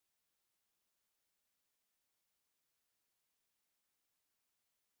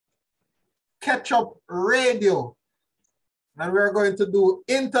Ketchup Radio. And we're going to do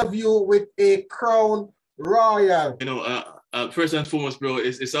interview with a Crown Royale. You know, first and foremost, bro,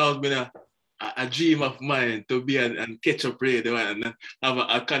 it's always been a dream of mine to be on Ketchup Radio and have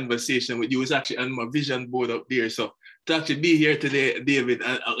a conversation with you. It's actually on my vision board up there. So to actually be here today, David,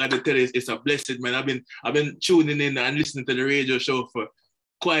 I got to tell you, it's a blessing, man. I've been tuning in and listening to the radio show for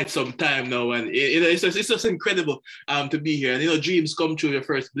quite some time now, and it's just incredible to be here. And you know, dreams come true. You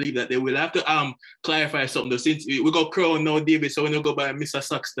first believe that they will. Have to clarify something though. Since we got Crown now, David, so we don't go by Mr.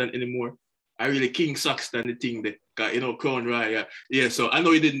 Saxton anymore. I really King Saxton, the thing that got, you know, Crown Royale. Yeah, so I know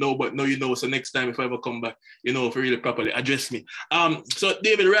you didn't know, but now you know. So next time if I ever come back, you know, if you really properly address me. So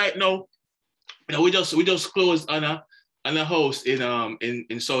David, right now, you know, we just closed on a house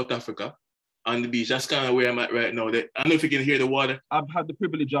in South Africa on the beach. That's kind of where I'm at right now. I don't know if you can hear the water. I've had the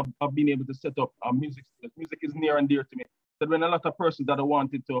privilege of being able to set up music. Music is near and dear to me. There have been a lot of persons that I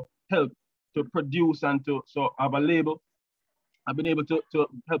wanted to help to produce and so I have a label. I've been able to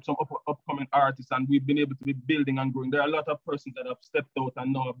help some upcoming artists, and we've been able to be building and growing. There are a lot of persons that have stepped out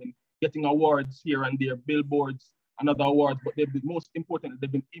and now have been getting awards here and there, billboards and other awards, but they've been, most importantly,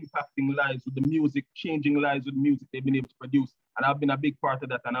 they've been impacting lives with the music, changing lives with music they've been able to produce. And I've been a big part of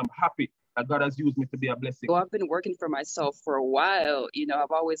that, and I'm happy that God has used me to be a blessing. Well, I've been working for myself for a while. You know, I've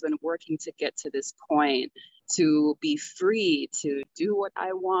always been working to get to this point, to be free, to do what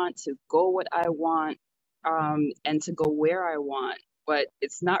I want, to go what I want, and to go where I want. But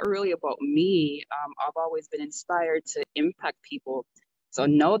it's not really about me. I've always been inspired to impact people. So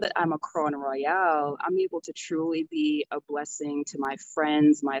now that I'm a Crown Royale, I'm able to truly be a blessing to my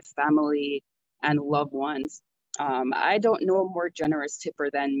friends, my family, and loved ones. I don't know a more generous tipper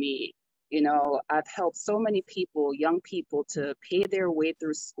than me. You know, I've helped so many people, young people, to pay their way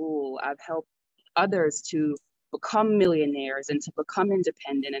through school. I've helped others to become millionaires and to become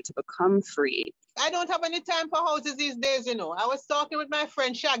independent and to become free. I don't have any time for houses these days, you know. I was talking with my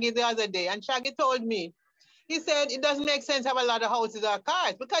friend Shaggy the other day, and Shaggy told me, he said it doesn't make sense to have a lot of houses or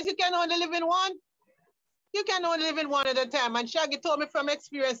cars because you can only live in one. You can only live in one at a time. And Shaggy told me from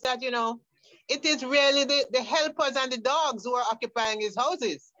experience that, you know, it is really the helpers and the dogs who are occupying his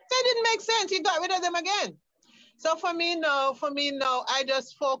houses. So it didn't make sense. He got rid of them again. So for me now, I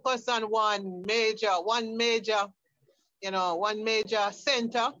just focus on one major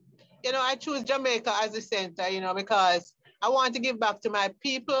center. You know, I choose Jamaica as a center, you know, because I want to give back to my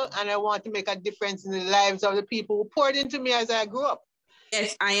people and I want to make a difference in the lives of the people who poured into me as I grew up.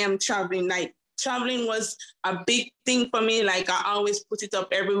 Yes, I am traveling. Like, traveling was a big thing for me. Like, I always put it up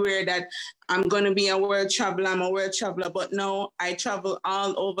everywhere that I'm going to be a world traveler. I'm a world traveler. But no, I travel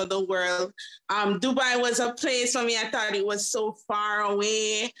all over the world. Dubai was a place for me. I thought it was so far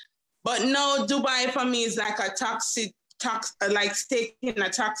away. But no, Dubai for me is like a like taking a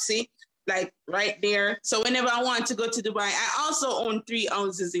taxi, like right there. So whenever I want to go to Dubai, I also own 3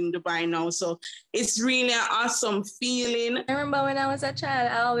 houses in Dubai now. So it's really an awesome feeling. I remember when I was a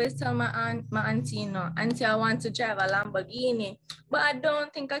child, I always tell my auntie, you know, auntie, I want to drive a Lamborghini, but I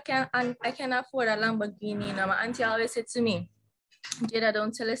don't think I can afford a Lamborghini. You know, my auntie always said to me, Jada,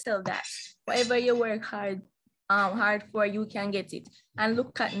 don't tell yourself that. Whatever you work hard for, you can get it. And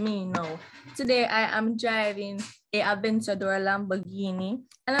look at me now. Today I am driving a Aventador Lamborghini,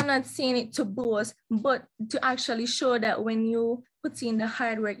 and I'm not saying it to boast, but to actually show that when you put in the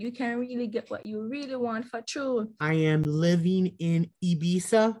hard work, you can really get what you really want for true. I am living in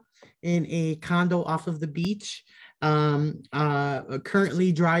Ibiza in a condo off of the beach.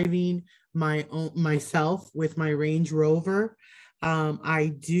 Currently driving myself with my Range Rover.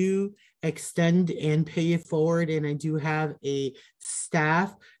 I do extend and pay it forward, and I do have a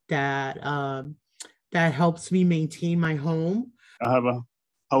staff that helps me maintain my home. I have a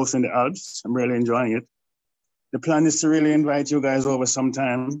house in the Alps. I'm really enjoying it. The plan is to really invite you guys over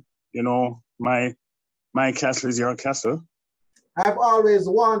sometime. You know, my castle is your castle. I've always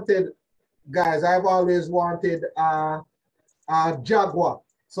wanted a Jaguar.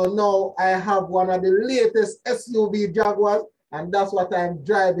 So now I have one of the latest SUV Jaguars, and that's what I'm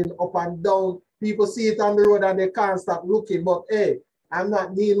driving up and down. People see it on the road and they can't stop looking, but hey, I'm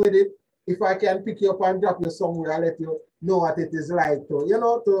not mean with it. If I can pick you up and drop you somewhere, I'll let you know what it is like to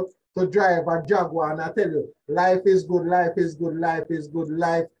drive a Jaguar. And I tell you, life is good, life is good, life is good,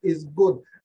 life is good.